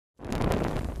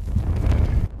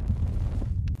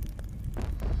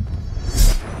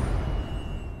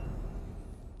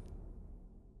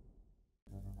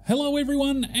Hello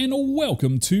everyone and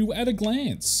welcome to At a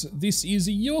Glance. This is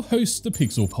your host, the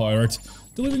Pixel Pirate,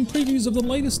 delivering previews of the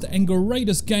latest and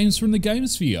greatest games from the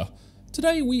Gamesphere.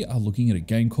 Today we are looking at a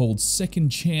game called Second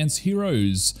Chance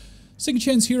Heroes. Second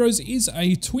Chance Heroes is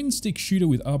a twin-stick shooter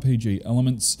with RPG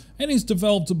elements and is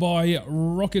developed by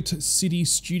Rocket City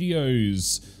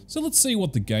Studios. So let's see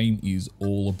what the game is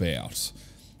all about.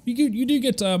 You do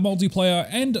get multiplayer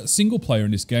and single player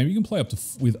in this game. You can play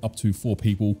with up to 4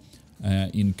 people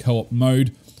in co-op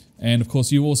mode, and of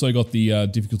course you've also got the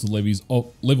difficulty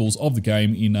levels of the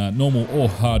game in normal or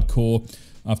hardcore.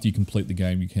 After you complete the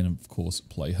game, you can of course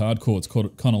play hardcore. It's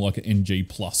kind of like an NG+.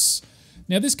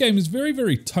 Now this game is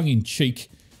very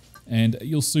tongue-in-cheek, and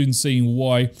you'll soon see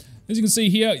why. As you can see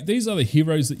here, these are the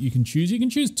heroes that you can choose. You can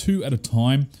choose 2 at a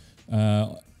time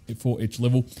for each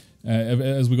level.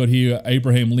 As we got here,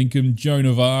 Abraham Lincoln, Joan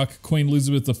of Arc, Queen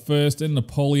Elizabeth I, and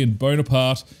Napoleon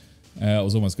Bonaparte. I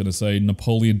was almost going to say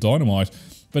Napoleon Dynamite,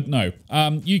 but no.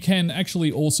 You can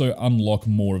actually also unlock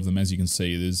more of them. As you can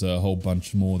see, there's a whole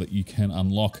bunch more that you can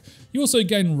unlock. You also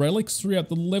gain relics throughout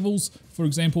the levels. For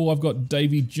example, I've got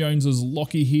Davy Jones's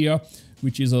Locky here,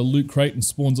 which is a loot crate and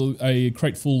spawns a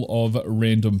crate full of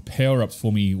random power-ups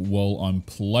for me while I'm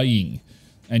playing.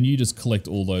 And you just collect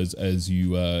all those as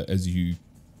you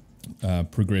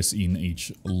progress in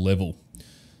each level.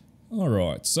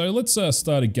 Alright, so let's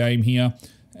start a game here,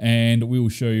 and we will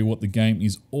show you what the game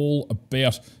is all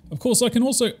about. Of course, I can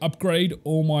also upgrade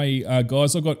all my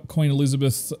guys. I've got Queen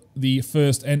Elizabeth I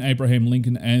and Abraham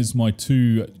Lincoln as my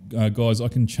 2 guys. I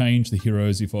can change the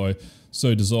heroes if I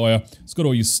so desire. It's got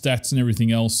all your stats and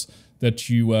everything else that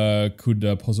you could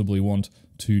possibly want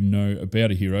to know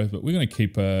about a hero, but we're going to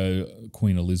keep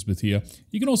Queen Elizabeth here.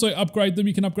 You can also upgrade them.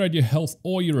 You can upgrade your health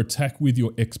or your attack with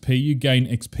your XP. You gain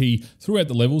XP throughout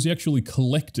the levels. You actually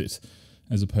collect it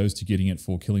as opposed to getting it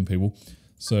for killing people.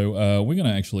 So we're going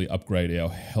to actually upgrade our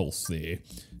health there,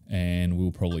 and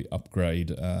we'll probably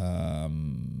upgrade,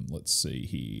 let's see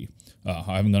here.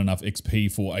 I haven't got enough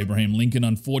XP for Abraham Lincoln,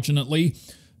 unfortunately,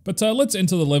 but let's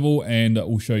enter the level and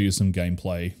we'll show you some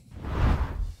gameplay.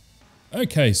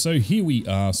 Okay, so here we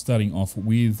are, starting off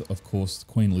with, of course,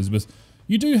 Queen Elizabeth.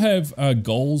 You do have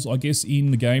goals, I guess,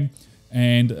 in the game,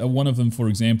 and one of them, for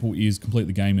example, is complete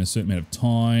the game in a certain amount of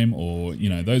time, or, you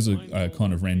know, those are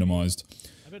kind of randomized.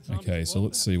 Okay, so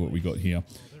let's see what we got here.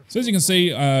 So as you can see,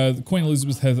 Queen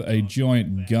Elizabeth has a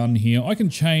giant gun here. I can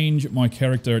change my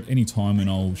character at any time, and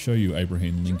I'll show you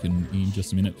Abraham Lincoln in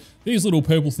just a minute. These little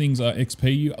purple things are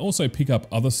XP. You also pick up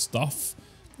other stuff.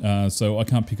 So I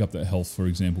can't pick up that health, for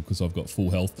example, because I've got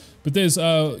full health. But there's,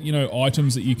 you know,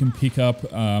 items that you can pick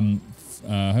up.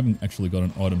 I haven't actually got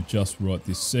an item just right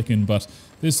this second, but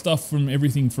there's stuff from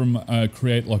everything from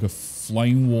create like a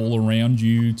flame wall around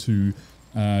you to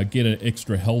get an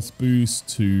extra health boost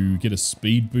to get a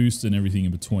speed boost and everything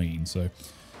in between. So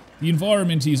the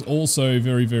environment is also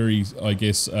very, I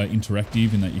guess,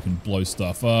 interactive in that you can blow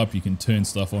stuff up, you can turn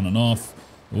stuff on and off.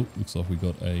 Oh, looks like we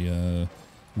got a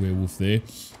werewolf there.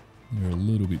 They're a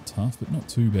little bit tough, but not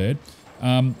too bad.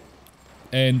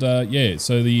 Yeah,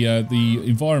 so the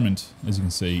environment, as you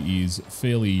can see, is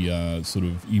fairly sort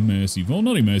of immersive. Well,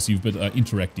 not immersive, but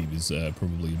interactive is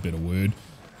probably a better word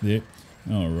there.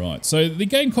 Alright, so the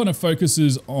game kind of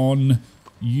focuses on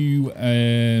you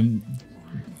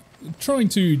trying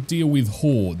to deal with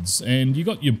hordes, and you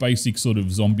got your basic sort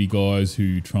of zombie guys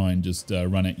who try and just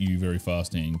run at you very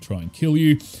fast and try and kill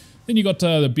you. Then you got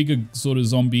the bigger sort of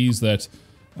zombies that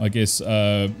I guess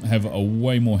have a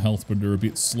way more health, but they're a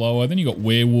bit slower. Then you got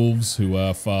werewolves who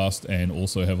are fast and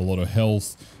also have a lot of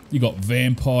health. You got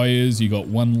vampires, you got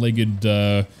one-legged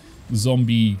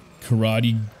zombie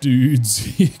karate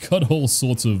dudes. You got all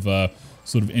sorts of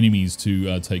sort of enemies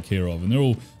to take care of, and they're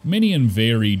all many and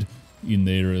varied in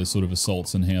their sort of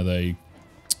assaults and how they,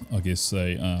 I guess,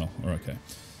 they. Okay,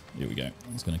 here we go.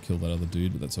 I was going to kill that other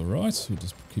dude, but that's all right. We'll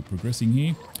just keep progressing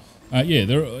here. Yeah,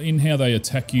 they're in how they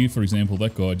attack you. For example,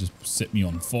 that guy just set me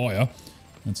on fire.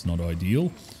 That's not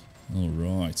ideal.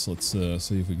 Alright, so let's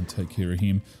see if we can take care of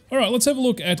him. Alright, let's have a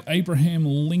look at Abraham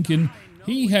Lincoln.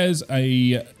 He has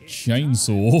a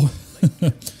chainsaw.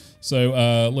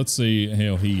 So let's see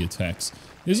how he attacks.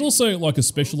 There's also like a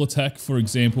special attack. For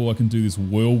example, I can do this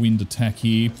whirlwind attack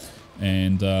here,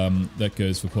 and that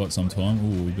goes for quite some time.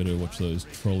 Oh, we better watch those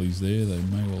trolleys there. They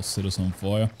may well set us on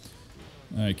fire.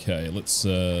 Okay, let's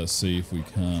see if we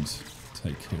can't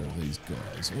take care of these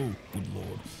guys. Oh, good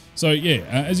lord. So yeah,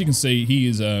 as you can see, he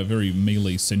is very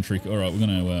melee-centric. Alright, we're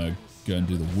going to go and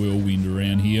do the whirlwind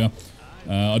around here.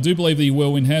 I do believe the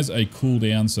whirlwind has a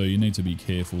cooldown, so you need to be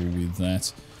careful with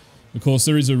that. Of course,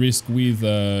 there is a risk with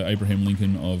Abraham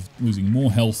Lincoln of losing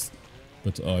more health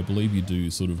but I believe you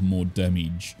do sort of more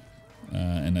damage,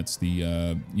 and that's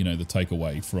the you know, the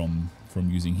takeaway from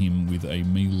using him with a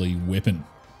melee weapon.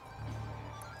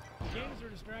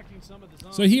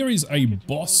 So here is a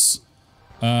boss,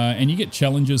 and you get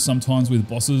challenges sometimes with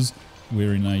bosses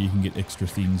wherein you can get extra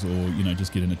things, or you know,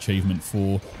 just get an achievement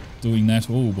for doing that.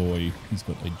 Oh boy, he's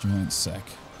got a giant sack,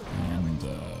 and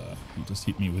he just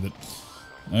hit me with it.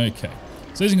 Okay,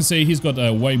 so as you can see, he's got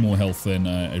way more health than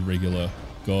a regular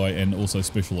guy, and also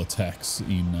special attacks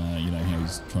in you know, how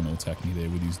he's trying to attack me there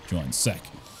with his giant sack.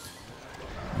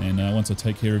 And once I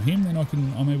take care of him, then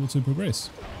I'm able to progress.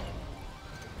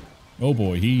 Oh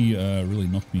boy, he really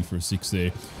knocked me for a 6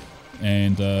 there.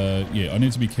 And yeah, I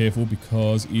need to be careful,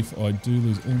 because if I do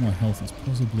lose all my health, it's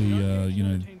possibly you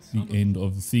know, the end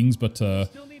of things. But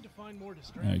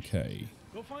okay.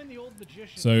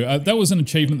 So that was an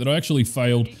achievement that I actually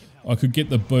failed. I could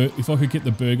get if I could get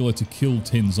the burglar to kill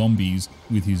 10 zombies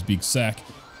with his big sack,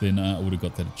 then I would have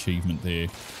got that achievement there.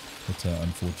 But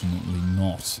unfortunately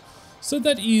not. So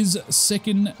that is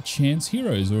Second Chance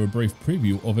Heroes, or a brief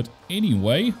preview of it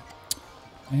anyway.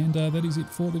 And that is it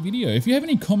for the video. If you have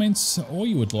any comments, or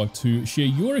you would like to share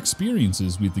your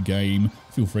experiences with the game,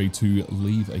 feel free to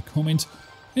leave a comment.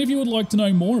 And if you would like to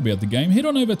know more about the game, head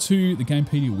on over to the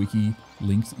Gamepedia Wiki,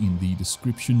 linked in the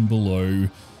description below.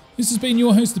 This has been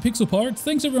your host, the Pixel Pirate.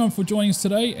 Thanks everyone for joining us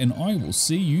today, and I will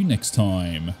see you next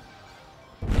time.